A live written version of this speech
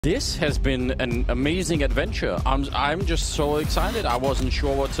This has been an amazing adventure. I'm just so excited. I wasn't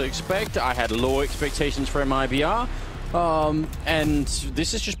sure what to expect. I had low expectations for MIBR. And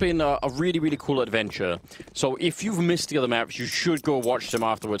this has just been a really, really cool adventure. So if you've missed the other maps, you should go watch them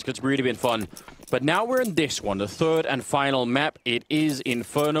afterwards, because it's really been fun. But now we're in this one, the third and final map. It is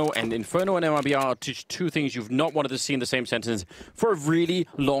Inferno, and Inferno and MIBR are two things you've not wanted to see in the same sentence for a really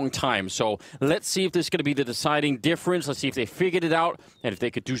long time. So let's see if this is going to be the deciding difference. Let's see if they figured it out, and if they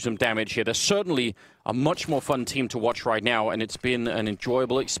could do some damage here. They're certainly a much more fun team to watch right now, and it's been an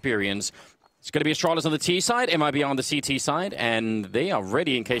enjoyable experience. It's going to be Astralis on the T side, MIBR on the CT side, and they are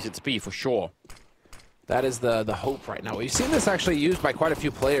ready in case it's B for sure. That is the hope right now. We've seen this actually used by quite a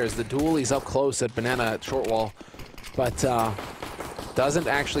few players. The dualies up close at Banana at short wall, but doesn't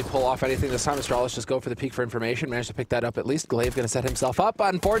actually pull off anything this time. Astralis just go for the peek for information. Managed to pick that up at least. Glaive going to set himself up.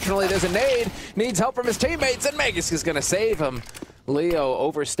 Unfortunately, there's a nade. Needs help from his teammates, and Magus is going to save him. Leo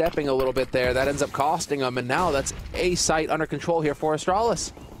overstepping a little bit there. That ends up costing him, and now that's a site under control here for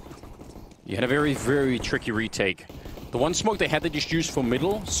Astralis. You had a very, very tricky retake. The one smoke they had, they just used for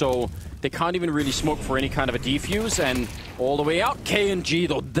middle, so they can't even really smoke for any kind of a defuse, and all the way out, KNG,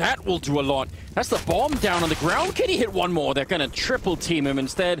 though, that will do a lot. That's the bomb down on the ground. Can he hit one more? They're going to triple team him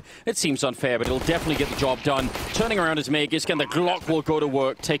instead. It seems unfair, but it'll definitely get the job done. Turning around is Magus, and the Glock will go to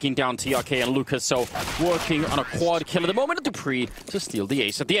work, taking down TRK and Lucas, so working on a quad kill at the moment of Dupree to steal the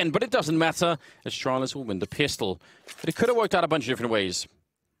ace at the end, but it doesn't matter. Astralis will win the pistol. But it could have worked out a bunch of different ways.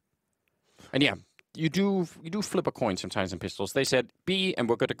 And yeah, you do flip a coin sometimes in pistols. They said B, and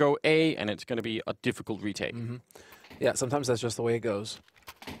we're going to go A, and it's going to be a difficult retake. Yeah, sometimes that's just the way it goes.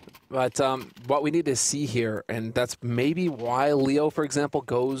 But what we need to see here, and that's maybe why Leo, for example,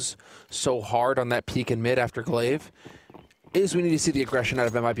 goes so hard on that peek in mid after Glaive, is we need to see the aggression out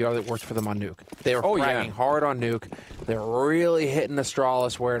of MIBR that worked for them on Nuke. They were fragging hard on Nuke. They're really hitting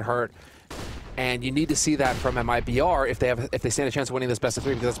Astralis where it hurt. And you need to see that from MIBR if they stand a chance of winning this best of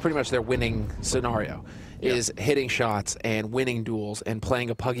three, because that's pretty much their winning scenario, is hitting shots and winning duels and playing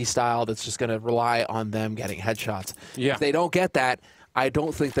a puggy style that's just going to rely on them getting headshots. If they don't get that, I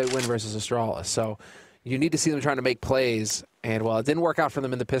don't think they win versus Astralis. So you need to see them trying to make plays. And, well, it didn't work out for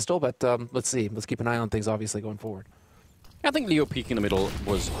them in the pistol, but let's see. Let's keep an eye on things, obviously, going forward. I think Leo peeking in the middle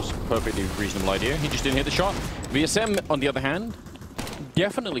was a perfectly reasonable idea. He just didn't hit the shot. VSM, on the other hand,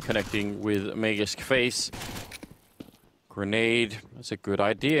 definitely connecting with Magus face. Grenade, that's a good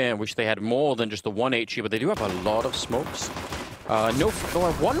idea. I wish they had more than just the one HE, but they do have a lot of smokes.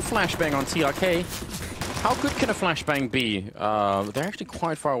 One flashbang on TRK. How good can a flashbang be? They're actually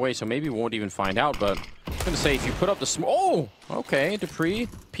quite far away, so maybe we won't even find out, but I was going to say, if you put up the smoke... Oh, okay, Dupree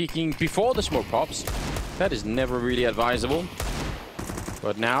peeking before the smoke pops. That is never really advisable.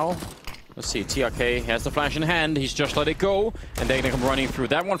 But now... Let's see, TRK has the flash in hand. He's just let it go, and they're going to come running through.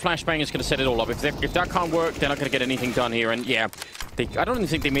 That one flashbang is going to set it all up. If that can't work, they're not going to get anything done here. And yeah, I don't even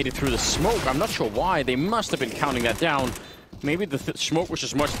think they made it through the smoke. I'm not sure why. They must have been counting that down. Maybe the smoke was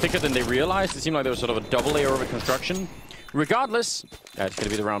just much thicker than they realized. It seemed like there was sort of a double layer of construction. Regardless, that's going to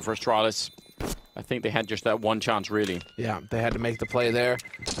be the round for Astralis. I think they had just that one chance, really. Yeah, they had to make the play there.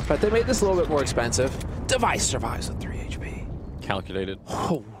 But they made this a little bit more expensive. Device survives with 3 HP. Calculated.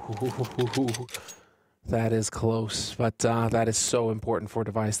 Oh. That is close, but that is so important for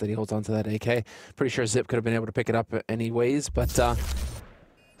Device that he holds on to that AK. Pretty sure Zip could have been able to pick it up anyways, but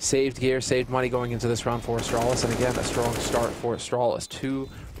saved gear, saved money going into this round for Astralis, and again, a strong start for Astralis. 2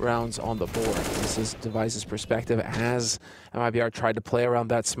 rounds on the board. This is Device's perspective as MIBR tried to play around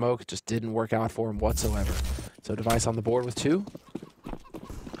that smoke. It just didn't work out for him whatsoever. So Device on the board with 2,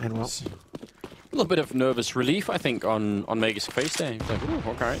 and well... A little bit of nervous relief, I think, on Magus' face there. He's like, ooh,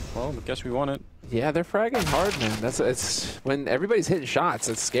 okay, well, I guess we won it. Yeah, they're fragging hard, man. It's when everybody's hitting shots,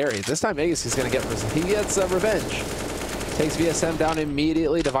 it's scary. This time Magus is going to get revenge. Takes VSM down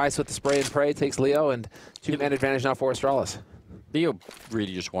immediately. Device with the spray and pray takes Leo, and 2-man advantage now for Astralis. Leo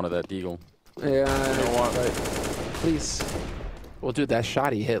really just wanted that deagle. Yeah, you know what? Please. Well, dude, that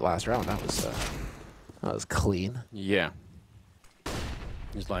shot he hit last round, that was clean. Yeah.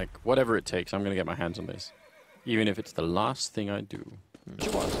 He's like, whatever it takes, I'm going to get my hands on this. Even if it's the last thing I do. Which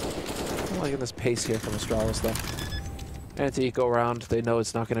it was. I'm liking this pace here from Astralis, though. Anti-eco round, they know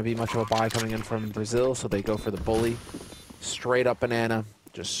it's not going to be much of a buy coming in from Brazil, so they go for the bully. Straight up Banana.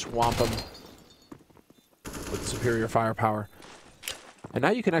 Just swamp them with superior firepower. And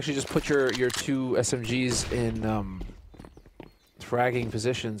now you can actually just put your 2 SMGs in fragging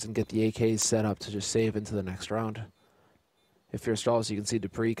positions and get the AKs set up to just save into the next round. If you're Astralis, you can see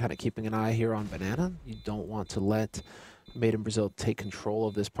Dupree kind of keeping an eye here on Banana. You don't want to let Made in Brazil take control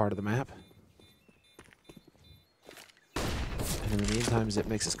of this part of the map. In the meantime,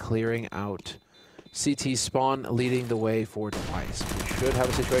 ZipMix is clearing out CT spawn, leading the way for Device. We should have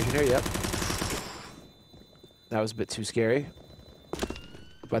a situation here, yep. That was a bit too scary.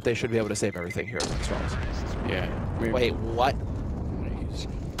 But they should be able to save everything here with Astralis. Yeah. Wait, what?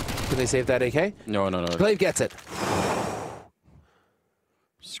 Can they save that AK? No. Glaive gets it.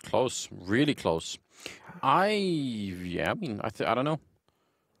 It's close, really close. I don't know.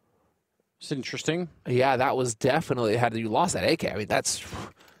 It's interesting. Yeah, that was definitely, had you lost that AK, I mean, that's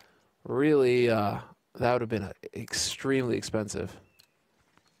really, that would have been extremely expensive.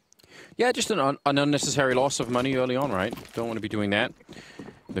 Yeah, just an unnecessary loss of money early on, right? Don't want to be doing that.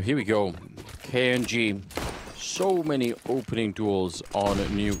 So here we go. KNG. So many opening duels on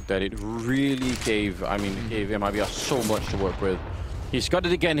Nuke that it really gave MIBR so much to work with. He's got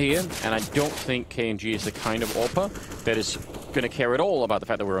it again here, and I don't think KNG is the kind of AWPer that is going to care at all about the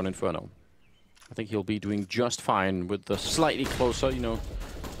fact that we're on Inferno. I think he'll be doing just fine with the slightly closer,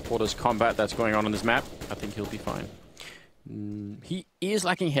 quarters combat that's going on this map. I think he'll be fine. He is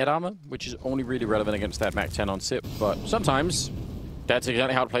lacking head armor, which is only really relevant against that Mac 10 on SIP, but sometimes that's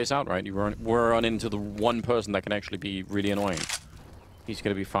exactly how it plays out, right? You run into the one person that can actually be really annoying. He's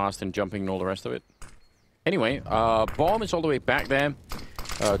going to be fast and jumping and all the rest of it. Anyway, bomb is all the way back there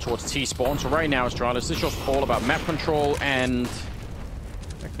towards T-spawn. So right now, Astralis, this is just all about map control and...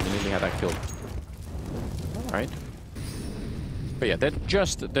 Actually, they nearly had that killed. All right. But yeah, they're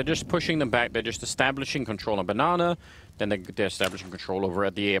just pushing them back. They're just establishing control on Banana. Then they're establishing control over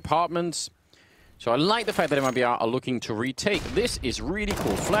at the apartments. So I like the fact that MIBR are looking to retake. This is really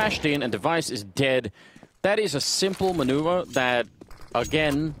cool. Flashed in and Device is dead. That is a simple maneuver that,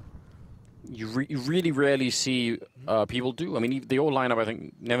 again, you really rarely see people do. I mean, the old lineup, I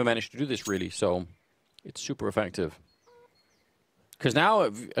think, never managed to do this really. So it's super effective. Because now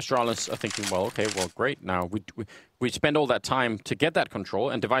Astralis are thinking, well, okay, well, great. Now we spend all that time to get that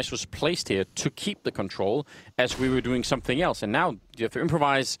control, and Device was placed here to keep the control as we were doing something else. And now you have to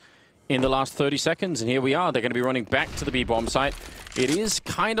improvise in the last 30 seconds, and here we are. They're going to be running back to the B-bomb site. It is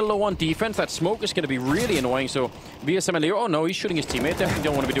kind of low on defense. That smoke is going to be really annoying. So VSM and Leo, oh no, he's shooting his teammate. Definitely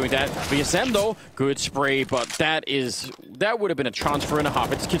don't want to be doing that. VSM though, good spray, but that would have been a transfer and a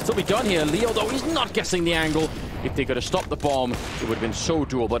half. It can still be done here. Leo though, he's not guessing the angle. If they could have stopped the bomb, it would have been so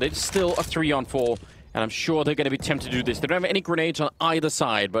doable. But it's still a 3-on-4, and I'm sure they're going to be tempted to do this. They don't have any grenades on either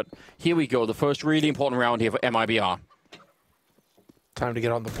side, but here we go. The first really important round here for MIBR. Time to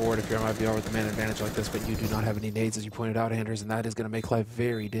get on the board if you're MIBR with the man advantage like this, but you do not have any nades, as you pointed out, Anders, and that is going to make life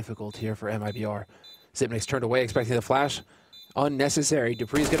very difficult here for MIBR. ZipMix turned away, expecting the flash. Unnecessary.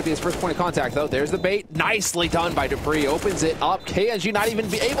 Dupree's going to be his first point of contact, though. There's the bait. Nicely done by Dupree. Opens it up. KNG not even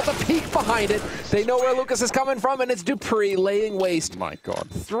be able to peek behind it. They know where Lucas is coming from, and it's Dupree laying waste. My God.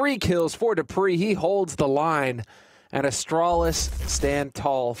 3 kills for Dupree. He holds the line. And Astralis stand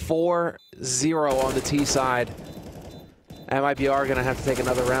tall. 4-0 on the T side. MIBR going to have to take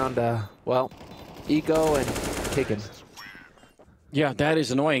another round. Well, eco and kicking. Yeah, that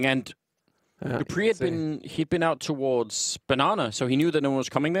is annoying. And Dupree he'd been out towards Banana, so he knew that no one was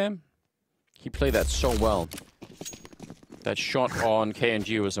coming there. He played that so well. That shot on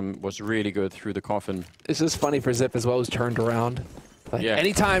KNG was really good through the coffin. It's just funny for Zip as well, who's turned around. Like, yeah.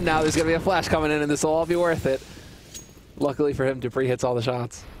 Anytime now, there's going to be a flash coming in, and this will all be worth it. Luckily for him, Dupree hits all the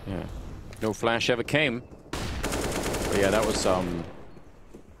shots. Yeah, no flash ever came. But yeah, that was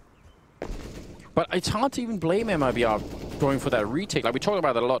But it's hard to even blame MIBR going for that retake. Like, we talk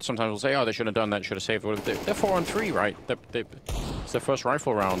about that a lot. Sometimes we'll say, oh, they should have done that, should have saved it. They're 4-on-3, right? It's their first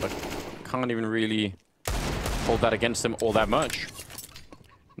rifle round. I can't even really hold that against them all that much.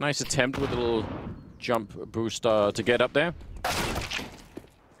 Nice attempt with a little jump boost to get up there.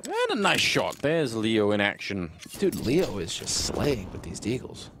 And a nice shot. There's Leo in action. Dude, Leo is just slaying with these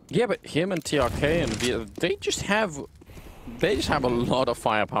deagles. Yeah, but him and TRK and they just have a lot of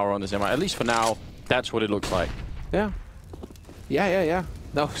firepower on this MI. At least for now, that's what it looks like. Yeah. Yeah.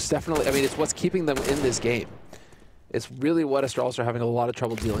 No, it's definitely. I mean, it's what's keeping them in this game. It's really what Astralis are having a lot of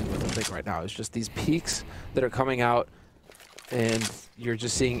trouble dealing with, I think, right now. It's just these peaks that are coming out, and you're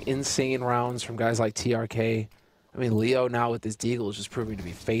just seeing insane rounds from guys like TRK. I mean, Leo now with this deagle is just proving to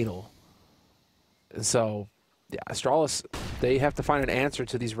be fatal. And so, yeah, Astralis, they have to find an answer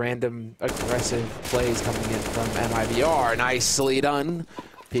to these random aggressive plays coming in from MIBR. Nicely done.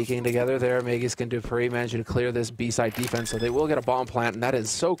 Peeking together there, Magus and Dupree managing to clear this B-side defense, so they will get a bomb plant, and that is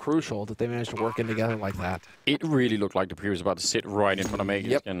so crucial that they managed to work in together like that. It really looked like Dupree was about to sit right in front of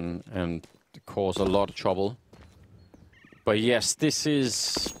Magus and cause a lot of trouble. But yes, this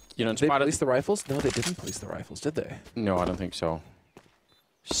is, you know, did they police the rifles? No, they didn't police the rifles, did they? No, I don't think so.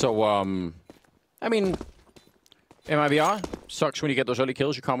 So, I mean, MIBR sucks when you get those early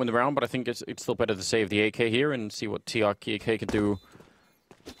kills. You can't win the round, but I think it's still better to save the AK here and see what TRK can do.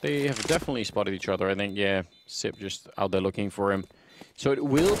 They have definitely spotted each other. I think, yeah, Sip just out there looking for him. So it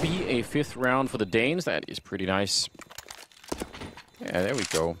will be a 5th round for the Danes. That is pretty nice. Yeah, there we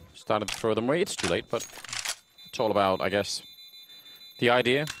go. Started to throw them away. It's too late, but it's all about, I guess, the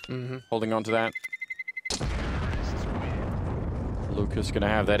idea. Holding on to that. Lucas going to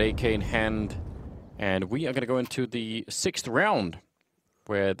have that AK in hand. And we are going to go into the 6th round,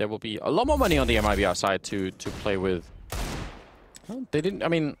 where there will be a lot more money on the MIBR side to play with. Well, they didn't, I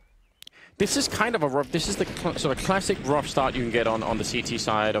mean, this is kind of a rough, this is the sort of classic rough start you can get on the CT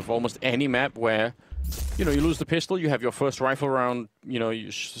side of almost any map where, you know, you lose the pistol, you have your first rifle round, you know,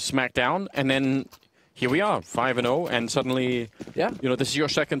 you smack down, and then here we are, 5-0, and suddenly, yeah, you know, this is your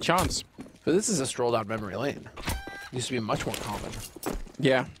second chance. But this is a stroll down memory lane. It used to be much more common.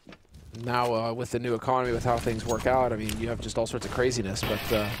 Yeah. Now, with the new economy, with how things work out, I mean, you have just all sorts of craziness. But,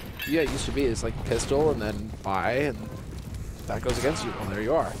 yeah, it used to be, it's like pistol and then buy, and that goes against you. Well, there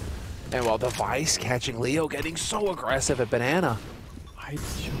you are. And while the Vice catching Leo, getting so aggressive at Banana. I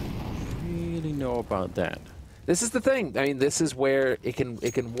don't really know about that. This is the thing. I mean, this is where it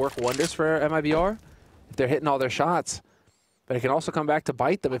can work wonders for MIBR if they're hitting all their shots. But it can also come back to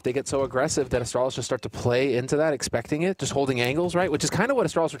bite them if they get so aggressive that Astralis just start to play into that, expecting it, just holding angles, right? Which is kind of what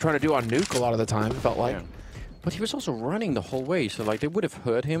Astralis were trying to do on Nuke a lot of the time, it felt like. Yeah. But he was also running the whole way, so like they would have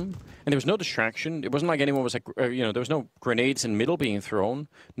heard him. And there was no distraction. It wasn't like anyone was like, you know, there was no grenades in middle being thrown,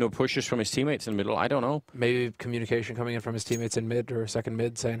 no pushes from his teammates in middle. I don't know. Maybe communication coming in from his teammates in mid or second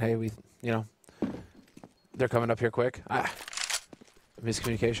mid saying, hey, you know, they're coming up here quick.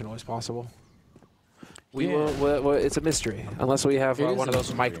 Miscommunication always possible. It's a mystery, unless we have one of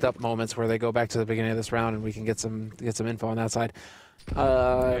those mic'd up moments where they go back to the beginning of this round and we can get some info on that side.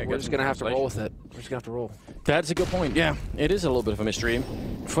 We're just gonna have to roll with it. We're just gonna have to roll. That's a good point. Yeah, it is a little bit of a mystery,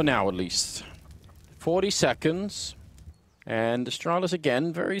 for now at least. 40 seconds, and Astralis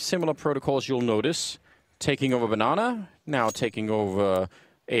again, very similar protocols. You'll notice taking over Banana, now taking over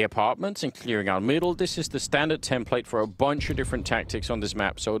A apartments and clearing out middle. This is the standard template for a bunch of different tactics on this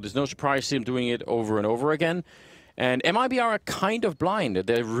map, so there's no surprise to him doing it over and over again. And MIBR are kind of blind.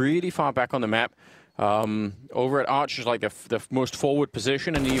 They're really far back on the map. Over at Arch is like the most forward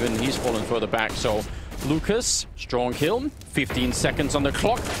position, and even he's fallen further back. So Lucas, strong kill, 15 seconds on the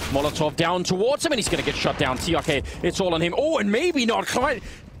clock. Molotov down towards him, and he's going to get shut down. TRK, it's all on him. Oh, and maybe not quite.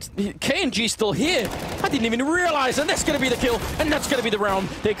 KNG still here. I didn't even realize, and that's going to be the kill, and that's going to be the round.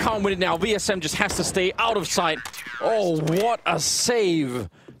 They can't win it now. VSM just has to stay out of sight. Oh, what a save.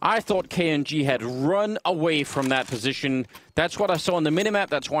 I thought KNG had run away from that position. That's what I saw on the minimap.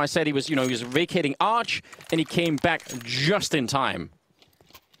 That's why I said he was, you know, he was vacating Arch, and he came back just in time.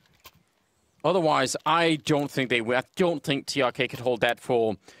 Otherwise, I don't think TRK could hold that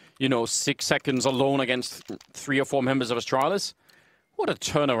for, you know, 6 seconds alone against 3 or 4 members of Astralis. What a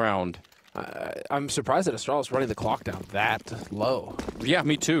turnaround. I'm surprised that Astralis running the clock down that low. Yeah,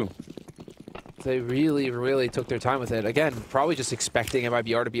 me too. They really, really took their time with it. Again, probably just expecting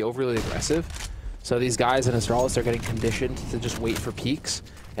MIBR to be overly aggressive. So these guys in Astralis are getting conditioned to just wait for peaks,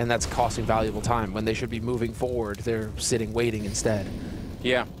 and that's costing valuable time. When they should be moving forward, they're sitting waiting instead.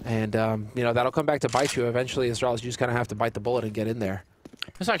 Yeah. And, you know, that'll come back to bite you. Eventually, Astralis, you just kind of have to bite the bullet and get in there.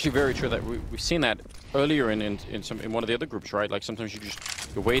 It's actually very true that we've seen that earlier in one of the other groups, right? Like sometimes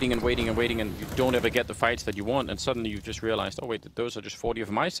you're waiting and waiting and waiting, and you don't ever get the fights that you want, and suddenly you've just realized, oh wait, those are just 40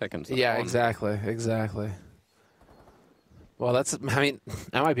 of my seconds. Yeah, exactly, exactly. Well, that's, I mean,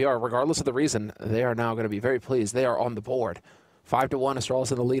 MIBR, regardless of the reason, they are now going to be very pleased. They are on the board. 5-1,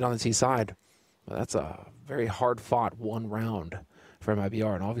 Astralis in the lead on the T side. Well, that's a very hard-fought 1 round for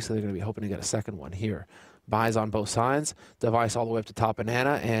MIBR, and obviously they're going to be hoping to get a second one here. Buys on both sides, device all the way up to top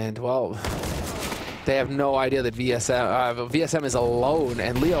Banana, and, well, they have no idea that VSM is alone,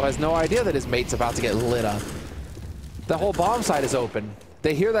 and Leo has no idea that his mate's about to get lit up. The whole bomb site is open.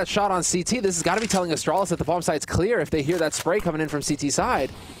 They hear that shot on CT. This has got to be telling Astralis that the bomb site's clear if they hear that spray coming in from CT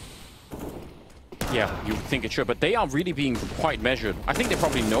side. Yeah, you would think it should, but they are really being quite measured. I think they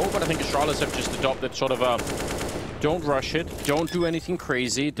probably know, but I think Astralis have just adopted sort of a don't rush it, don't do anything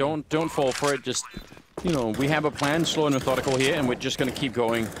crazy, don't fall for it, just, you know, we have a plan, slow and methodical here, and we're just going to keep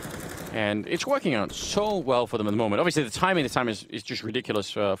going. And it's working out so well for them at the moment. Obviously, the timing is just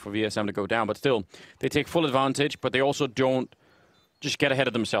ridiculous for VSM to go down, but still, they take full advantage, but they also don't just get ahead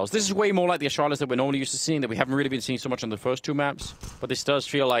of themselves. This is way more like the Astralis that we're normally used to seeing, that we haven't really been seeing so much on the first 2 maps, but this does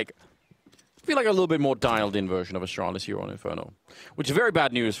feel like a little bit more dialed-in version of Astralis here on Inferno, which is very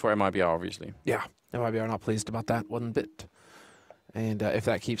bad news for MIBR, obviously. Yeah, MIBR not pleased about that one bit. And if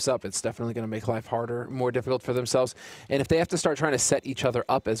that keeps up, it's definitely going to make life harder, more difficult for themselves. And if they have to start trying to set each other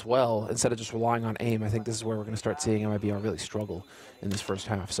up as well, instead of just relying on aim, I think this is where we're going to start seeing MIBR really struggle in this first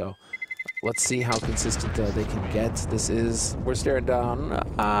half. So let's see how consistent they can get. We're staring down.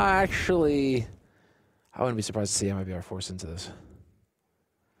 Actually, I wouldn't be surprised to see MIBR force into this.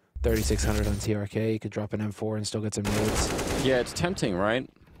 3,600 on TRK. You could drop an M4 and still get some nades. Yeah, it's tempting, right?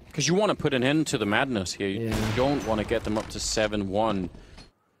 Because you want to put an end to the madness here. You don't want to get them up to 7-1.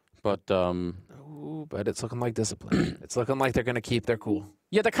 But ooh, but it's looking like discipline. It's looking like they're going to keep their cool.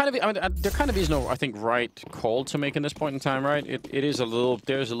 Yeah, there kind of is no, I think, right call to make in this point in time, right? It is a little.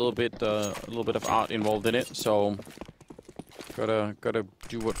 There's a little bit of art involved in it. So gotta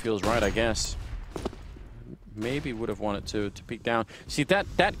do what feels right, I guess. Maybe would have wanted to peek down. See, that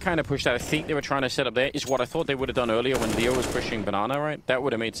kind of push that I think they were trying to set up there is what I thought they would have done earlier when Leo was pushing Banana, right? That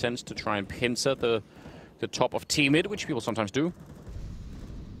would have made sense to try and pincer the top of T-mid, which people sometimes do.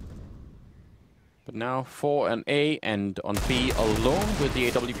 But now for an A and on B alone with the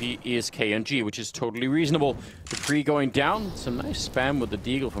AWP is KNG, which is totally reasonable. The pre going down. Some nice spam with the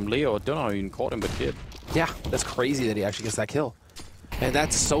deagle from Leo. I don't know how he even caught him, but did. Yeah, that's crazy that he actually gets that kill. And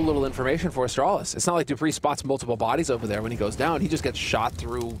that's so little information for Astralis. It's not like Dupree spots multiple bodies over there when he goes down. He just gets shot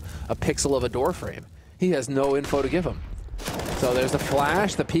through a pixel of a door frame. He has no info to give him. So there's the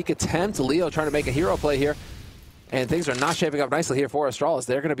flash, the peek attempt. Leo trying to make a hero play here. And things are not shaping up nicely here for Astralis.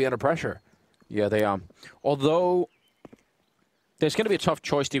 They're going to be under pressure. Yeah, they are. Although there's going to be a tough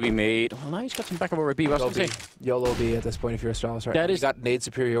choice to be made. Well, now he's got some backup over B. YOLO B at this point if you're Astralis, right? That is, you got nade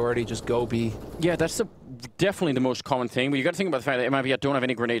superiority, just go B. Yeah, that's definitely the most common thing. But you got to think about the fact that MIBR don't have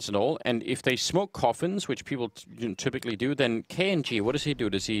any grenades at all. And if they smoke coffins, which people typically do, then KNG, what does he do?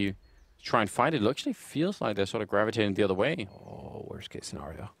 Does he try and fight it? It actually feels like they're sort of gravitating the other way. Oh, worst case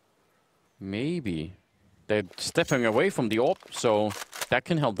scenario. Maybe. They're stepping away from the AWP, so that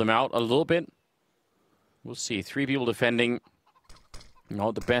can help them out a little bit. We'll see. 3 people defending.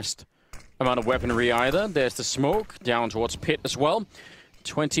 Not the best amount of weaponry either. There's the smoke down towards pit as well.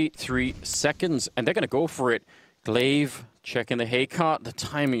 23 seconds, and they're going to go for it. Glaive checking the hay cart. The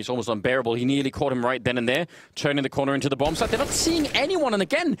timing is almost unbearable. He nearly caught him right then and there, turning the corner into the bomb site. They're not seeing anyone, and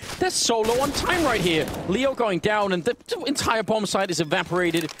again, they're so low on time right here. Leo going down, and the entire bomb site is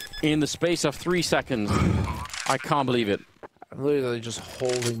evaporated in the space of 3 seconds. I can't believe it. I'm literally just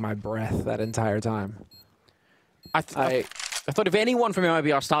holding my breath that entire time. I thought if anyone from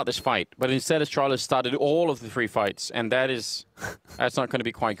MIBR start this fight, but instead Astralis started all of the 3 fights, and that's not going to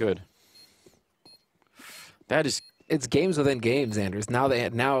be quite good. It's games within games, Anders. Now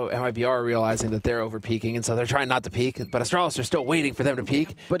MIBR are realizing that they're over peaking, and so they're trying not to peak. But Astralis are still waiting for them to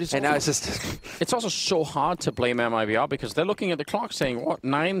peak. But now it's just it's also so hard to blame MIBR because they're looking at the clock, saying, "What,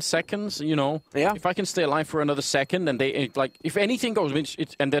 9 seconds? You know, if I can stay alive for another second, then they like if anything goes,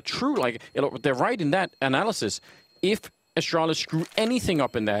 and they're true, like they're right in that analysis. If Astralis screw anything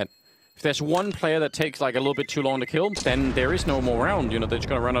up in that, if there's one player that takes like a little bit too long to kill, then there is no more round. You know, they're just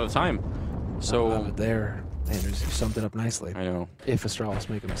gonna run out of time. So there. Anders, you summed it up nicely. I know. If Astralis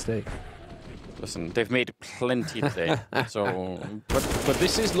make a mistake. Listen, they've made plenty today. So, but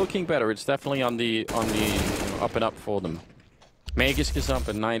this is looking better. It's definitely on the up and up for them. Magisk is up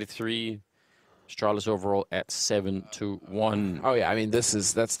at 93. Astralis overall at 7-1. Oh yeah, I mean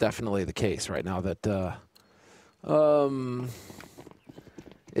that's definitely the case right now. That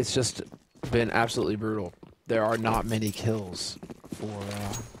it's just been absolutely brutal. There are not many kills for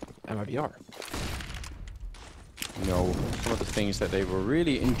MIBR. No, some of the things that they were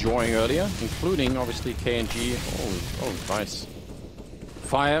really enjoying earlier, including obviously KNG. Oh, nice.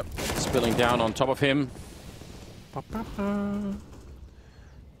 Fire spilling down on top of him. But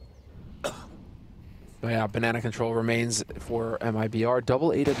yeah, banana control remains for MIBR. Double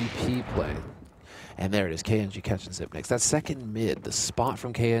AWP play. And there it is, KNG catching Zipnix. That second mid, the spot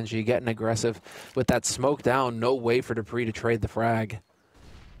from KNG getting aggressive. With that smoke down, no way for Dupree to trade the frag.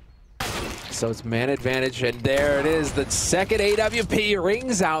 So it's man advantage, and there it is. The second AWP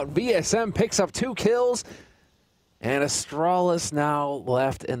rings out. VSM picks up 2 kills. And Astralis now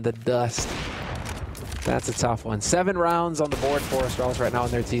left in the dust. That's a tough one. 7 rounds on the board for Astralis right now on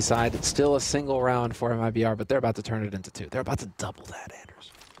their T side. It's still a single round for MIBR, but they're about to turn it into 2. They're about to double that,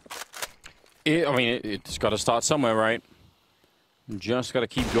 Anders. I mean, it's got to start somewhere, right? Just got to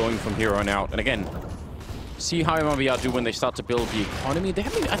keep going from here on out. And again, see how MIBR do when they start to build the economy.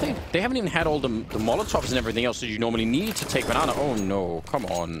 I think they haven't even had all the Molotovs and everything else that you normally need to take Banana. Oh no, come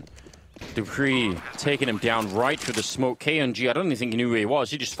on. Dupree taking him down right through the smoke. KNG, I don't even think he knew where he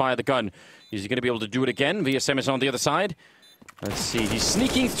was. He just fired the gun. Is he going to be able to do it again? VSM is on the other side. Let's see, he's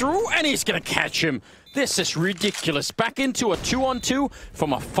sneaking through, and he's gonna catch him. This is ridiculous. Back into a 2-on-2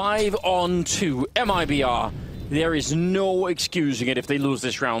 from a 5-on-2. MIBR, there is no excusing it if they lose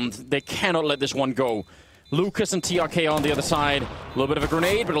this round. They cannot let this one go. Lucas and TRK on the other side. A little bit of a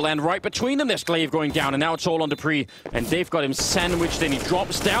grenade, but it'll land right between them. There's Glaive going down, and now it's all on Dupree. And they've got him sandwiched, then he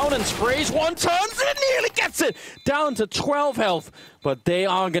drops down and sprays one, turns, and it nearly gets it! Down to 12 health, but they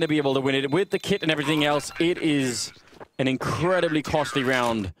are going to be able to win it. With the kit and everything else, it is an incredibly costly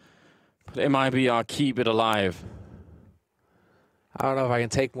round. But MIBR keep it alive. I don't know if I can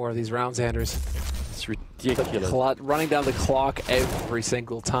take more of these rounds, Anders. It's ridiculous. Running down the clock every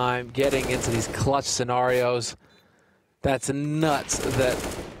single time, getting into these clutch scenarios. That's nuts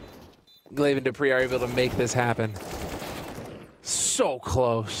that Glaive and Dupree are able to make this happen. So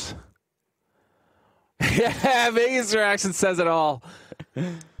close. Yeah, Vegas reaction says it all.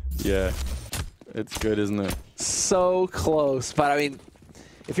 Yeah, it's good, isn't it? So close. But I mean,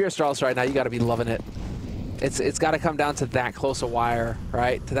 if you're Astralis right now, you got to be loving it. It's got to come down to that close a wire,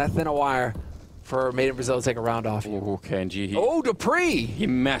 right? To that thin a wire for Made in Brazil to take a round off. Oh, Kenji. Oh, Dupree! He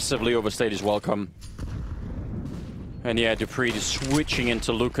massively overstayed his welcome. And yeah, Dupree is switching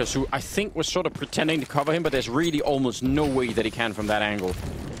into Lucas, who I think was sort of pretending to cover him, but there's really almost no way that he can from that angle.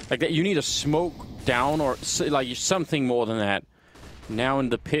 Like, that, you need a smoke down or like something more than that. Now in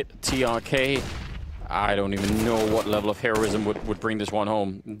the pit, TRK. I don't even know what level of heroism would bring this one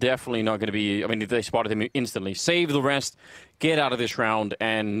home. Definitely not going to be... I mean, if they spotted him instantly, save the rest, get out of this round,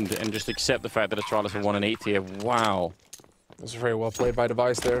 and just accept the fact that Astralis have won an 8th here. Wow. That was very well played by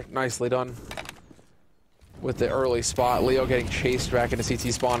Device there. Nicely done. With the early spot, Leo getting chased back into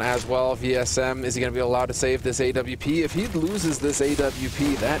CT spawn as well. VSM, is he going to be allowed to save this AWP? If he loses this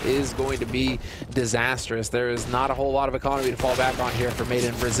AWP, that is going to be disastrous. There is not a whole lot of economy to fall back on here for Made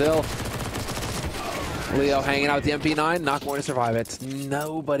in Brazil. Leo hanging out with the MP9, not going to survive it.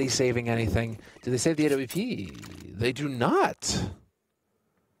 Nobody saving anything. Do they save the AWP? They do not.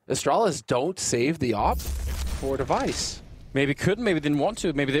 Astralis don't save the op for Device. Maybe couldn't, maybe didn't want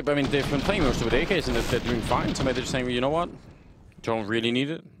to. Maybe I mean, they've been playing most of the AKs and they're doing fine. So maybe they're just saying, well, you know what? Don't really need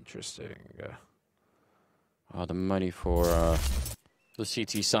it. Interesting. Oh, the money for the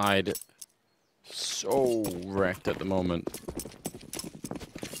CT side. So wrecked at the moment.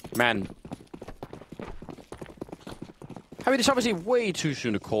 Man. I mean, it's obviously way too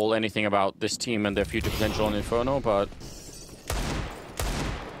soon to call anything about this team and their future potential on Inferno, but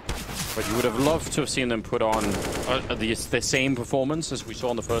you would have loved to have seen them put on the same performance as we saw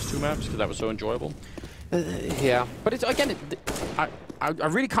on the first two maps, because that was so enjoyable. Yeah. But it's, again, I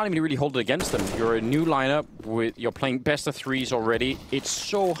really can't even really hold it against them. You're a new lineup, you're playing best of threes already. It's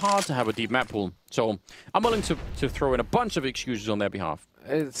so hard to have a deep map pool. So I'm willing to throw in a bunch of excuses on their behalf.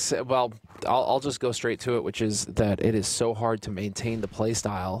 It's, well, I'll just go straight to it, which is that it is so hard to maintain the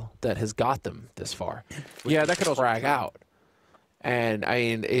playstyle that has got them this far. Yeah, that could also frag out. And I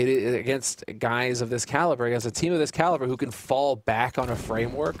mean, against guys of this caliber, against a team of this caliber who can fall back on a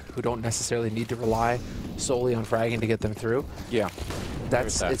framework, who don't necessarily need to rely solely on fragging to get them through. Yeah,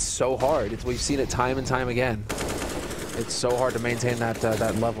 it's so hard. We've seen it time and time again. It's so hard to maintain that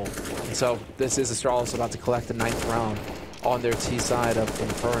level. And so this is Astralis about to collect the 9th round on their T side of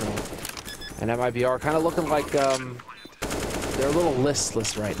Inferno, and MIBR kind of looking like they're a little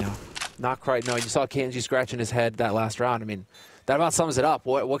listless right now. Not quite knowing. You saw Kenji scratching his head that last round. I mean, that about sums it up.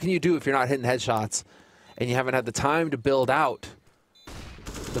 What can you do if you're not hitting headshots and you haven't had the time to build out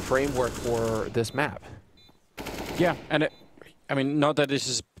the framework for this map? Yeah, and I mean, not that this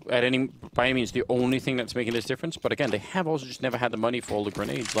is by any means the only thing that's making this difference, but again, they have also just never had the money for all the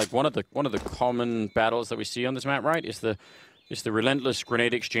grenades. Like one of the common battles that we see on this map, right, is the relentless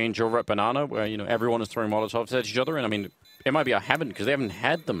grenade exchange over at Banana, where everyone is throwing Molotovs at each other, and I mean, MIBR haven't, because they haven't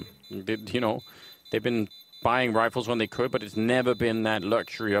had them. They've been buying rifles when they could, but it's never been that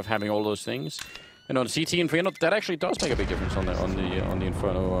luxury of having all those things. And on CT Inferno, that actually does make a big difference on the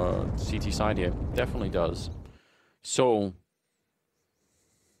Inferno CT side here. Definitely does. So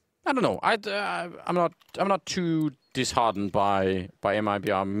I don't know. I'm not too disheartened by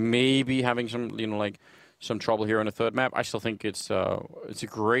MIBR maybe having some some trouble here on the third map. I still think it's a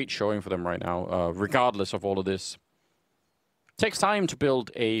great showing for them right now, regardless of all of this. It takes time to build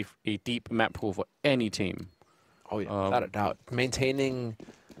a deep map pool for any team. Oh yeah, without a doubt. Maintaining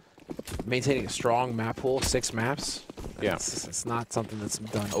a strong map pool, 6 maps. Yeah, it's not something that's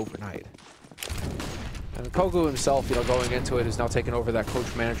done overnight. And Kogu himself, going into it, is now taking over that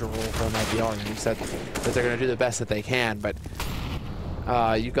coach manager role for MIBR, and he said that they're going to do the best that they can. But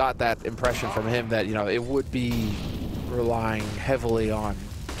you got that impression from him that it would be relying heavily on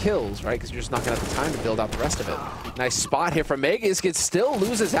kills, right? Because you're just not going to have the time to build out the rest of it. Nice spot here from Magisk. It still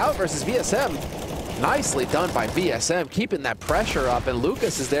loses out versus VSM. Nicely done by VSM, keeping that pressure up, and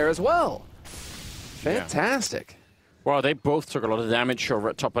Lucas is there as well. Fantastic. Yeah. Well, they both took a lot of damage over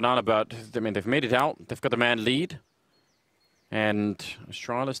at top banana, but I mean, they've made it out. They've got the man lead. And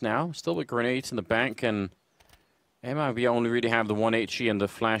Astralis now, still with grenades in the bank, and MIBR only really have the 1 HE and the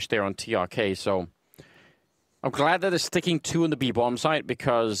flash there on TRK, so I'm glad that they're sticking 2 in the B-bomb site,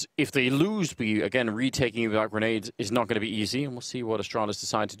 because if they lose B, again, retaking without grenades is not going to be easy, and we'll see what Astralis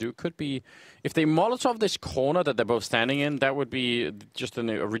decide to do. It could be, if they Molotov this corner that they're both standing in, that would be just a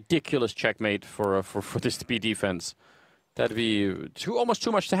ridiculous checkmate for this B defense. That'd be almost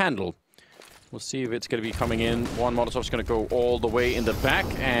too much to handle. We'll see if it's going to be coming in. One Molotov's going to go all the way in the back,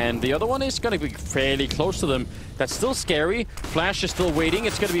 and the other one is going to be fairly close to them. That's still scary. Flash is still waiting.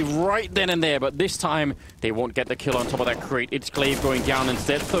 It's going to be right then and there, but this time they won't get the kill on top of that crate. It's Glaive going down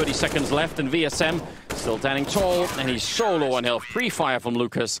instead. 30 seconds left, and VSM still standing tall, and he's so low on health. Pre-fire from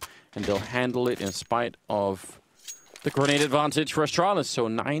Lucas, and they'll handle it in spite of the grenade advantage for Astralis. So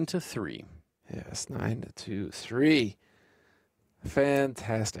 9-3. Yes, 9-2-3.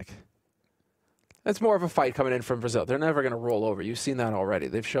 Fantastic. It's more of a fight coming in from Brazil. They're never going to roll over. You've seen that already.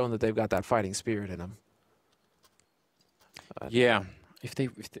 They've shown that they've got that fighting spirit in them. Yeah.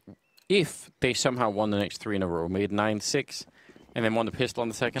 If they somehow won the next 3 in a row, made 9-6, and then won the pistol in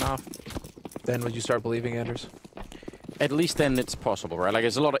the second half, then would you start believing, Anders? At least then it's possible, right? Like,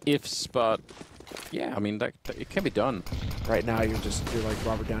 there's a lot of ifs, but yeah, I mean, that it can be done. Right now, you're like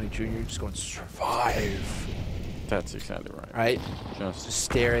Robert Downey Jr. You're just going, survive. That's exactly right. Right? Just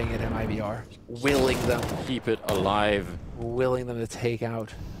staring at MIBR, willing them. Keep it alive. Willing them to take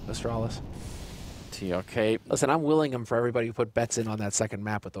out Astralis. TRK. Listen, I'm willing them for everybody who put bets in on that second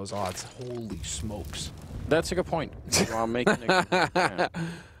map with those odds. Holy smokes. That's a good point. I'm making it. Yeah.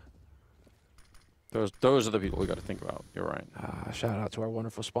 Those are the people we got to think about. You're right. Shout out to our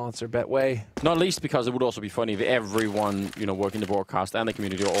wonderful sponsor, Betway. Not least because it would also be funny if everyone, working the broadcast and the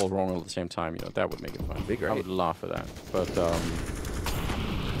community are all wrong all at the same time. That would make it fun. Be great. I would laugh at that. But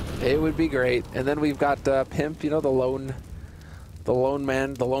it would be great. And then we've got Pimp, the lone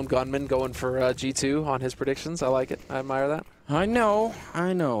man, the lone gunman, going for G2 on his predictions. I like it. I admire that. I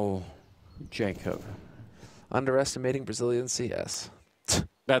know, Jacob. Underestimating Brazilian CS.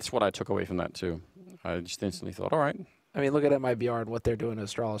 That's what I took away from that too. I just instantly thought, all right. I mean, look at MIBR and what they're doing to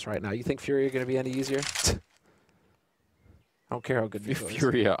Astralis right now. You think Fury are going to be any easier? I don't care how good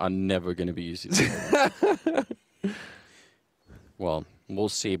Fury are never going to be easy. Well, we'll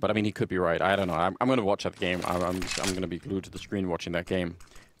see. But I mean, he could be right. I don't know. I'm going to watch that game. I'm going to be glued to the screen watching that game.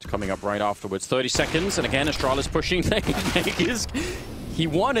 It's coming up right afterwards. 30 seconds, and again, Astralis pushing. He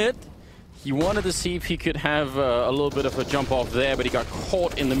won it. He wanted to see if he could have a little bit of a jump off there, but he got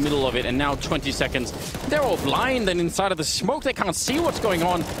caught in the middle of it, and now 20 seconds. They're all blind, and inside of the smoke, they can't see what's going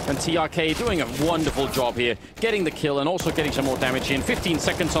on. And TRK doing a wonderful job here, getting the kill and also getting some more damage in. 15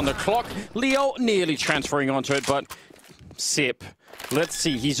 seconds on the clock. Leo nearly transferring onto it, but Sip. Let's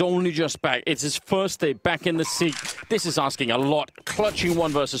see, he's only just back. It's his first day back in the seat. This is asking a lot. Clutching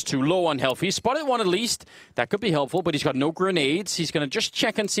 1 versus 2, low on health. He spotted 1 at least. That could be helpful, but he's got no grenades. He's going to just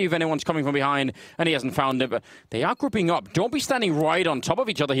check and see if anyone's coming from behind, and he hasn't found it. But they are grouping up. Don't be standing right on top of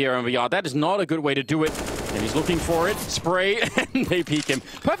each other here, MIBR. That is not a good way to do it. And he's looking for it. Spray, and they peek him.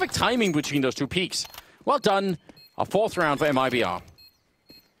 Perfect timing between those 2 peaks. Well done. A 4th round for MIBR.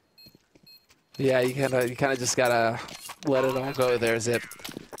 Yeah, you kind of just gotta let it all go there, Zip.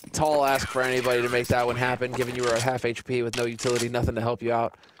 Tall ask for anybody to make that one happen, given you were at half HP with no utility, nothing to help you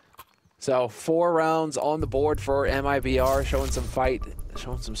out. So 4 rounds on the board for MIBR, showing some fight,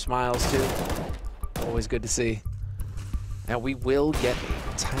 showing some smiles too. Always good to see. And we will get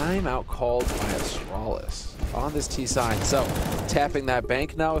timeout called by Astralis on this T side. So tapping that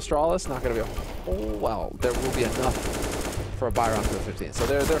bank now, Astralis, not going to be a whole, well, there will be enough for a buy round for the 15. So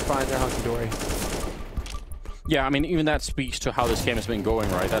they're fine, they're hunky-dory. Yeah, I mean, even that speaks to how this game has been going,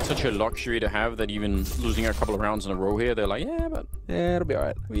 right? That's such a luxury to have that even losing a couple of rounds in a row here, they're like, yeah, but yeah, it'll be all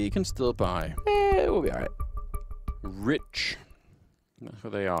right. We can still buy. Yeah, it will be all right. Rich. That's who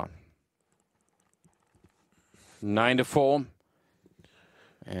they are. 9-4.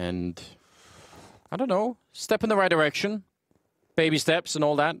 And I don't know, step in the right direction. Baby steps and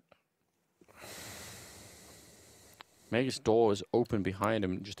all that. Mega's door is open behind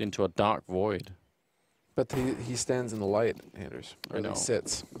him, just into a dark void. But he stands in the light, Anders. Or I know. He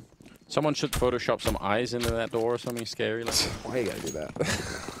sits. Someone should Photoshop some eyes into that door or something scary. Like why you gotta do that?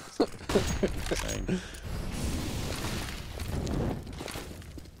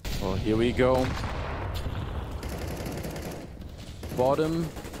 Well, here we go. Bottom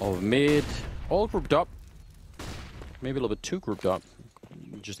of mid, all grouped up. Maybe a little bit too grouped up,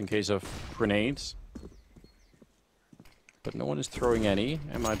 just in case of grenades. But no one is throwing any.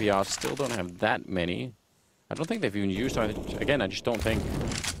 MIBR still don't have that many. I don't think they've even used. Again, I just don't think.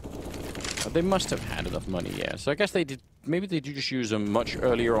 They must have had enough money, yeah. So I guess they did. Maybe they did just use them much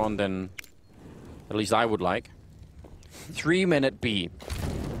earlier on than at least I would like. 3-minute B.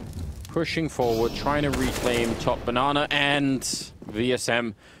 Pushing forward, trying to reclaim top banana, and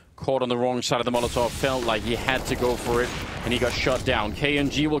VSM caught on the wrong side of the Molotov. Felt like he had to go for it, and he got shot down.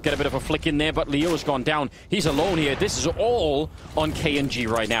 KNG will get a bit of a flick in there, but Leo has gone down. He's alone here. This is all on KNG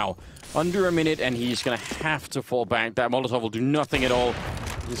right now. Under a minute, and he's going to have to fall back. That Molotov will do nothing at all.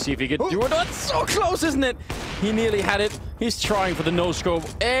 Let's see if he can do it. That's so close, isn't it? He nearly had it. He's trying for the no-scope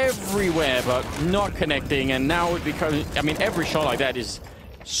everywhere, but not connecting. And now it becomes... I mean, every shot like that is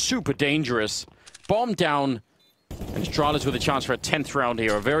super dangerous. Bomb down. And Astralis with a chance for a 10th round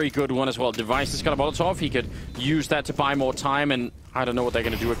here. A very good one as well. Device has got a Molotov. He could use that to buy more time, and I don't know what they're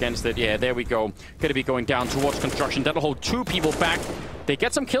going to do against it. Yeah, there we go. Going to be going down towards construction. That'll hold 2 people back. They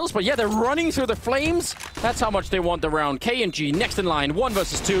get some kills, but yeah, they're running through the flames. That's how much they want the round. KNG next in line, 1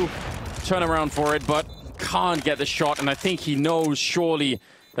 versus 2. Turn around for it, but can't get the shot, and I think he knows surely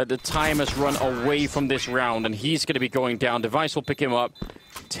that the time has run away from this round, and he's going to be going down. Device will pick him up.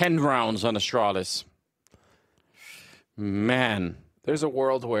 10 rounds on Astralis. Man. There's a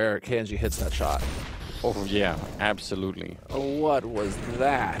world where KNG hits that shot. Oh, yeah, absolutely. What was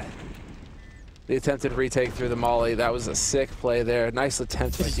that? The attempted retake through the molly. That was a sick play there. Nice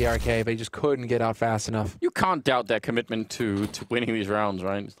attempt by DRK, but he just couldn't get out fast enough. You can't doubt their commitment to winning these rounds,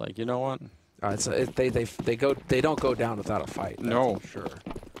 right? It's like, you know what? They don't go down without a fight. No, for sure.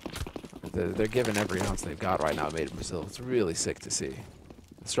 They're giving every ounce they've got right now made in Brazil. It's really sick to see.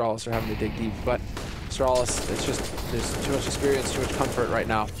 Astralis are having to dig deep, but Astralis, it's just, there's too much experience, too much comfort right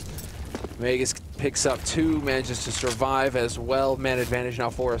now. Vegas picks up 2, manages to survive as well. Man advantage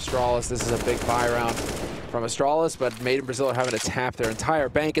now for Astralis. This is a big buy round from Astralis, but Made in Brazil are having to tap their entire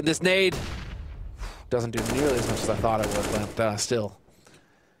bank, and this nade doesn't do nearly as much as I thought it would, but still.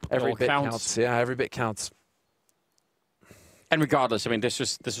 Every bit counts. Yeah, every bit counts. And regardless, I mean, this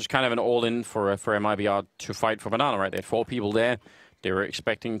was kind of an all-in for MIBR to fight for Banana, right? They had 4 people there. They were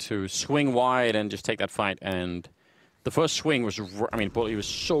expecting to swing wide and just take that fight, and the first swing was, I mean, he was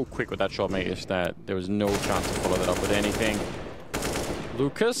so quick with that shot, Magus, that there was no chance to follow that up with anything.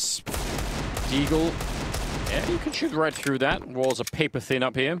 Lucas, Deagle, yeah, you can shoot right through that. Walls are paper thin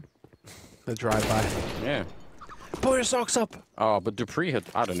up here. The drive-by. Yeah. Pull your socks up. Oh, but Dupree had,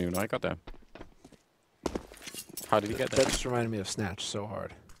 I don't even know, I got that. How did he get that? That just reminded me of Snatch so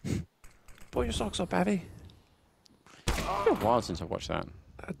hard. Pull your socks up, Abby. It's been a while since I watched that.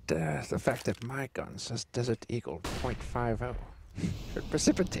 The fact that my gun says Desert Eagle .50 should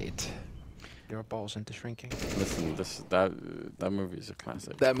precipitate your balls into shrinking. Listen, that movie is a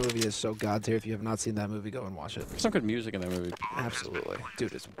classic. That movie is so god tier. If you have not seen that movie, go and watch it. There's some good music in that movie. Absolutely.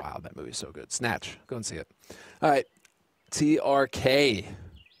 Dude, it's wild. That movie's so good. Snatch. Go and see it. All right. TRK.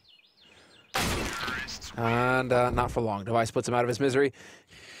 And not for long. Device puts him out of his misery.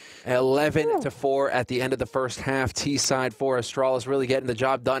 11-4 at the end of the first half. T-side for Astralis really getting the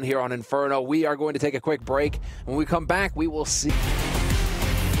job done here on Inferno. We are going to take a quick break. When we come back, we will see.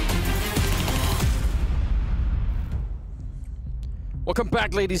 Welcome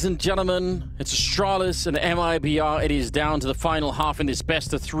back, ladies and gentlemen. It's Astralis and MIBR. It is down to the final half in this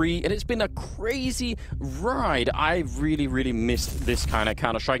best of 3, and it's been a crazy ride. I really, really missed this kind of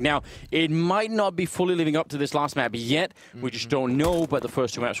Counter-Strike. Now, it might not be fully living up to this last map yet. We just don't know, but the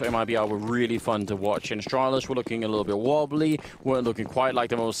first 2 maps for MIBR were really fun to watch. And Astralis were looking a little bit wobbly, weren't looking quite like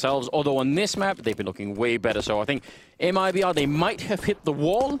them themselves, although on this map, they've been looking way better. So I think MIBR, they might have hit the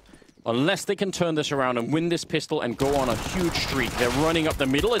wall, unless they can turn this around and win this pistol and go on a huge streak. They're running up the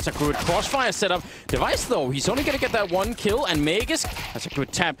middle. It's a good crossfire setup. Device, though, he's only going to get that 1 kill. And Magus, that's a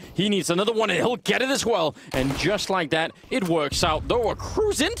good tap. He needs another one, and he'll get it as well. And just like that, it works out. Though a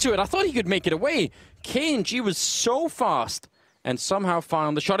cruise into it. I thought he could make it away. KNG was so fast and somehow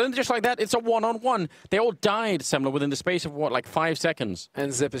found the shot. And just like that, it's a 1-on-1. They all died, Semler, within the space of, what, like 5 seconds?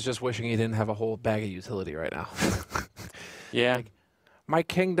 And Zip is just wishing he didn't have a whole bag of utility right now. Yeah. Like, my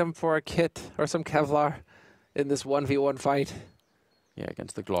kingdom for a kit or some Kevlar in this 1v1 fight. Yeah,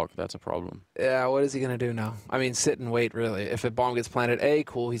 against the Glock, that's a problem. Yeah, what is he going to do now? I mean, sit and wait, really. If a bomb gets planted A,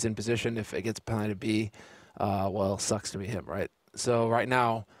 cool, he's in position. If it gets planted B, well, sucks to be him, right? So right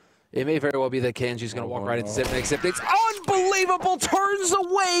now, it may very well be that KNG's going to walk right into Zipnik. Zipnik's unbelievable turns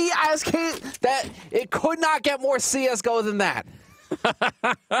away as that it could not get more CSGO than that.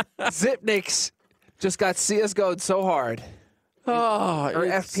 Zipnik's just got CSGO'd so hard. or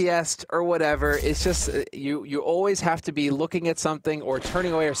FPS or whatever. It's just you always have to be looking at something or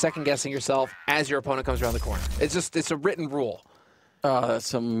turning away or second guessing yourself as your opponent comes around the corner. It's a written rule. Oh,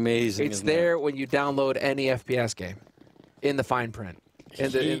 that's amazing. It's there when you download any FPS game in the fine print.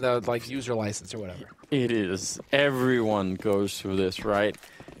 In the like user license or whatever. It is. Everyone goes through this, right?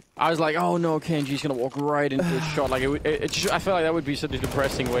 I was like, oh no, Kenji's gonna walk right into a shot. Like I feel like that would be such a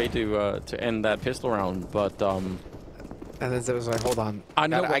depressing way to end that pistol round. But and then it was like, hold on,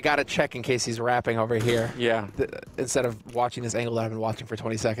 I gotta check in case he's rapping over here. Yeah. Instead of watching this angle that I've been watching for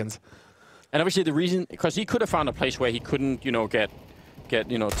 20 seconds. And obviously the reason, because he could have found a place where he couldn't, get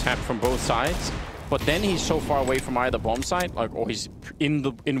tapped from both sides. But then he's so far away from either bomb site, like, or he's in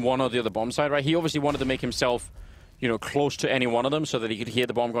one or the other bomb site, right? He obviously wanted to make himself, close to any one of them so that he could hear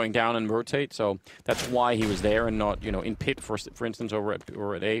the bomb going down and rotate. So that's why he was there and not, in pit, for instance, over at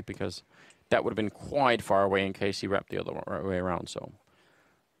A, because that would have been quite far away in case he wrapped the other way around. So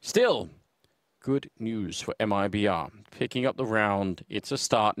still, good news for MIBR. Picking up the round. It's a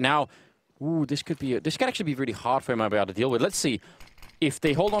start. Now, this could actually be really hard for MIBR to deal with. Let's see. If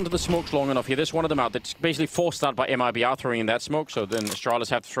they hold on to the smokes long enough here, there's one of them out that's basically forced out by MIBR throwing in that smoke, so then Astralis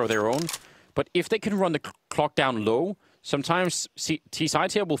have to throw their own. But if they can run the clock down low, sometimes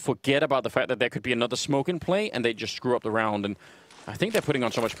T-Sides here will forget about the fact that there could be another smoke in play, and they just screw up the round. And I think they're putting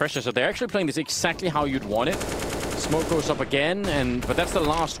on so much pressure, so they're actually playing this exactly how you'd want it. Smoke goes up again, but that's the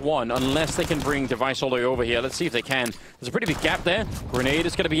last one, unless they can bring Device all the way over here. Let's see if they can. There's a pretty big gap there. Grenade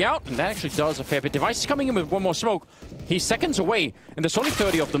is going to be out, and that actually does a fair bit. Device is coming in with one more smoke. He's seconds away, and there's only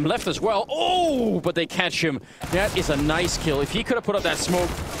 30 of them left as well. Oh, but they catch him. That is a nice kill. If he could have put up that smoke,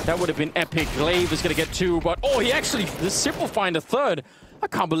 that would have been epic. Glaive is going to get 2, but he actually, the Simple find a third. I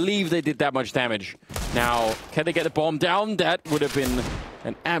can't believe they did that much damage. Now, can they get the bomb down? That would have been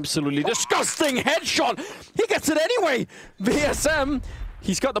an absolutely disgusting headshot. He gets it anyway. VSM,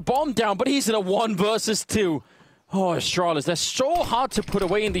 he's got the bomb down, but he's in a 1 versus 2. Oh, Astralis, they're so hard to put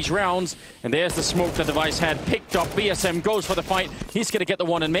away in these rounds. And there's the smoke that Device had picked up. VSM goes for the fight. He's going to get the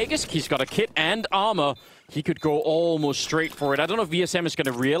one in Magus. He's got a kit and armor. He could go almost straight for it. I don't know if VSM is going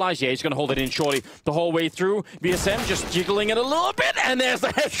to realize. Yeah, he's going to hold it in shortly the whole way through. VSM just jiggling it a little bit. And there's the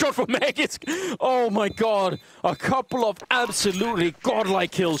headshot from Magus. Oh, my God. A couple of absolutely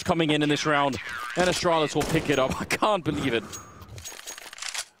godlike kills coming in this round. And Astralis will pick it up. I can't believe it.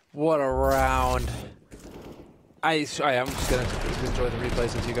 What a round. I'm just going to enjoy the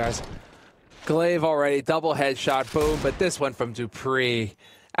replays with you guys. Glaive already, double headshot, boom. But this one from Dupree,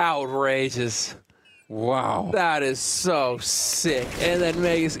 outrageous. Wow. That is so sick. And then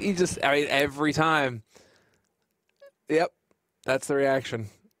Magus, every time. Yep, that's the reaction.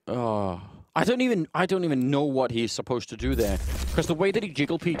 Oh, I don't even know what he's supposed to do there. Because the way that he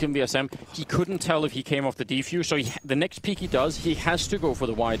jiggle peeked in VSM, he couldn't tell if he came off the defuse. So the next peek he does, he has to go for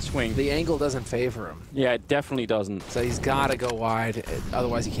the wide swing. The angle doesn't favor him. Yeah, it definitely doesn't. So he's got to go wide.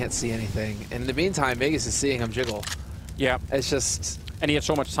 Otherwise, he can't see anything. In the meantime, Magus is seeing him jiggle. Yeah. It's just... And he had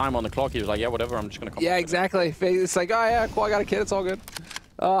so much time on the clock, he was like, yeah, whatever, I'm just going to come. Yeah, exactly. It's like, oh, yeah, cool, I got a kid, it's all good.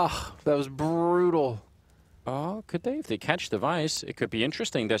 Oh, that was brutal. Oh, could they? If they catch Device, it could be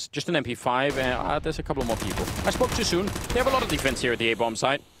interesting. There's just an MP5, and there's a couple more people. I spoke too soon. They have a lot of defense here at the A-bomb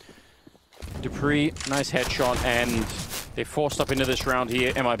site. Dupree, nice headshot, and they forced up into this round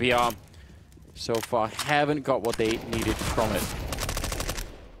here. MIBR, so far, haven't got what they needed from it.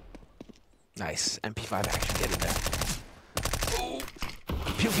 Nice. MP5 action, get in there.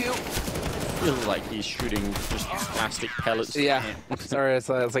 Pew pew. Feels like he's shooting just plastic pellets. Yeah. Sorry, it's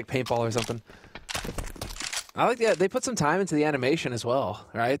like paintball or something. I like they put some time into the animation as well,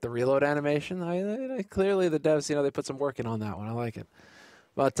 right? The reload animation. Clearly the devs, they put some work in on that one. I like it.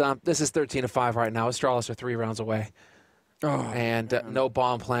 But this is 13-5 right now. Astralis are 3 rounds away. No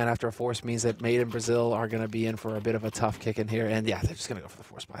bomb plan after a force means that Made in Brazil are going to be in for a bit of a tough kick in here. And yeah, they're just going to go for the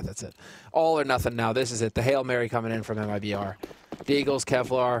force buy. That's it. All or nothing now. This is it. The Hail Mary coming in from MIBR. Deagles,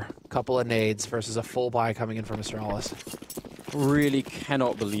 Kevlar, couple of nades versus a full buy coming in from Astralis. Really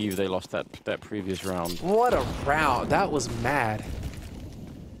cannot believe they lost that previous round. What a round. That was mad.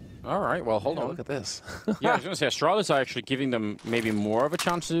 All right, well, hold on. Look at this. Yeah, I was going to say, Astralis are actually giving them maybe more of a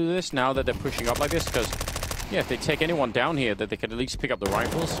chance to do this now that they're pushing up like this, because, yeah, if they take anyone down here, that they could at least pick up the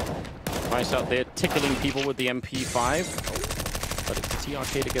rifles. Nice out there, tickling people with the MP5. But it's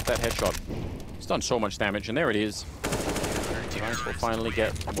TRK to get that headshot. He's done so much damage, and there it is. Nice, will finally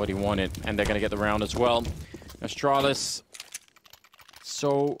get what he wanted, and they're going to get the round as well. Astralis,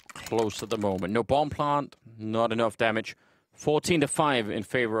 so close at the moment. No bomb plant, not enough damage. 14-5 in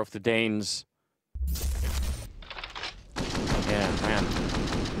favor of the Danes. Yeah, man.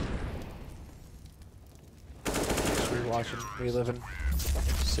 Just watching, reliving.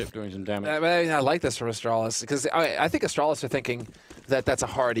 Sip doing some damage. I like this from Astralis because I think Astralis are thinking that that's a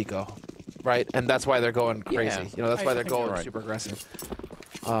hard eco, right? And that's why they're going crazy. Yeah, You know, that's why they're going right. super aggressive.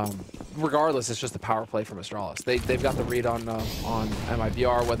 Regardless, it's just a power play from Astralis. They've got the read on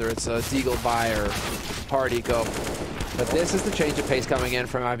MIBR, whether it's a Deagle buy or hard eco. But this is the change of pace coming in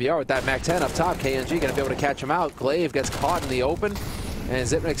from MIBR with that Mac 10 up top. KNG going to be able to catch him out. Glaive gets caught in the open, and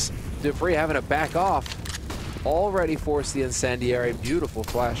Zipnik's Debris having to back off. Already forced the incendiary. Beautiful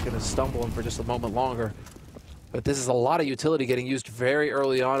flash, going to stumble him for just a moment longer. But this is a lot of utility getting used very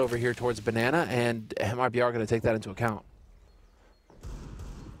early on over here towards Banana, and MIBR going to take that into account.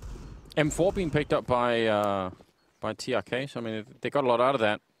 M4 being picked up by TRK, so I mean, they got a lot out of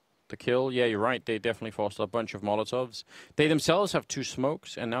that. The kill, yeah, you're right, they definitely forced a bunch of Molotovs. They themselves have 2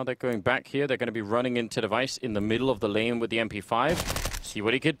 smokes, and now they're going back here. They're going to be running into Device in the middle of the lane with the MP5. See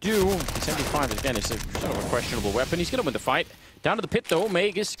what he could do. This MP5, again, is a sort of a questionable weapon. He's going to win the fight. Down to the pit, though,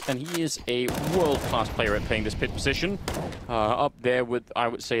 Magisk, and he is a world-class player at playing this pit position. Up there with, I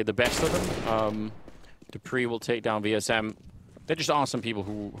would say, the best of them. Dupree will take down VSM. There just are some people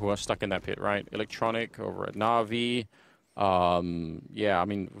who are stuck in that pit, right? Electronic over at Na'Vi. Yeah, I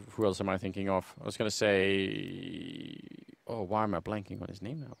mean, who else am I thinking of? I was going to say... Oh, why am I blanking on his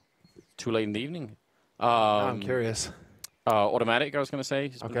name now? Too late in the evening? I'm curious. Automatic, I was going to say.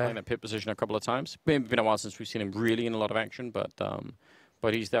 He's been playing that pit position a couple of times. Been a while since we've seen him really in a lot of action, but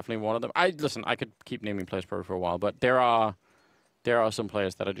he's definitely one of them. Listen, I could keep naming players for a while, but there are some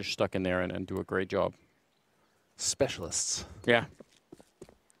players that are just stuck in there and do a great job. Specialists. Yeah.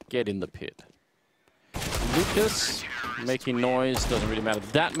 Get in the pit. Lucas making noise, doesn't really matter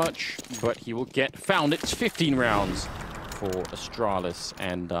that much, but he will get found. It's 15 rounds for Astralis,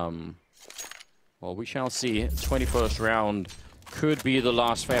 and well, we shall see. 21st round could be the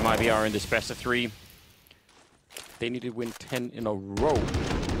last for MIBR in this best of 3. They need to win 10 in a row.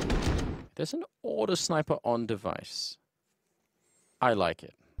 There's an auto sniper on Device. I like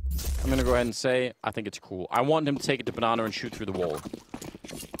it. I'm going to go ahead and say I think it's cool. I want him to take it to Banana and shoot through the wall.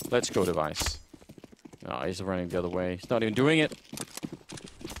 Let's go, Device. No, he's running the other way. He's not even doing it.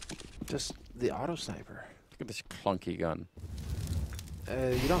 Just the auto sniper. Look at this clunky gun.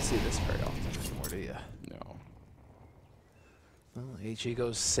 You don't see this very often anymore, do you? No. Well, HE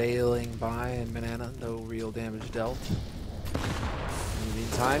goes sailing by, and Banana, no real damage dealt. In the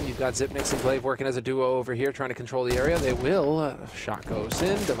meantime, you've got Zipnix and Glaive working as a duo over here, trying to control the area. They will. Shot goes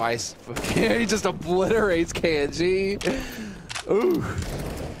in. Device. He just obliterates KNG. Ooh.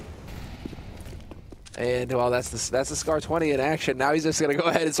 And, well, that's the Scar 20 in action. Now he's just going to go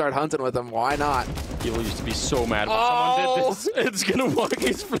ahead and start hunting with him. Why not? He'll used to be so mad when someone did this. It's going to work.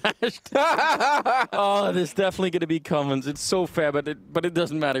 He's flashed. Oh, there's definitely going to be comments. It's so fair, but it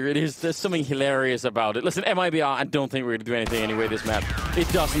doesn't matter. There's something hilarious about it. Listen, MIBR, I don't think we're going to do anything anyway this map. It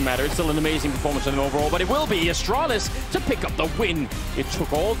doesn't matter. It's still an amazing performance in overall, but it will be Astralis to pick up the win. It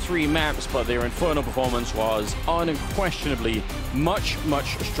took all 3 maps, but their Inferno performance was unquestionably much,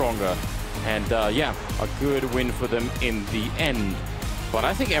 much stronger. And yeah, a good win for them in the end. But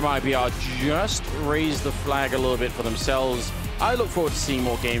I think MIBR just raised the flag a little bit for themselves. I look forward to seeing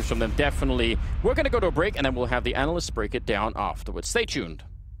more games from them, definitely. We're going to go to a break, and then we'll have the analysts break it down afterwards. Stay tuned.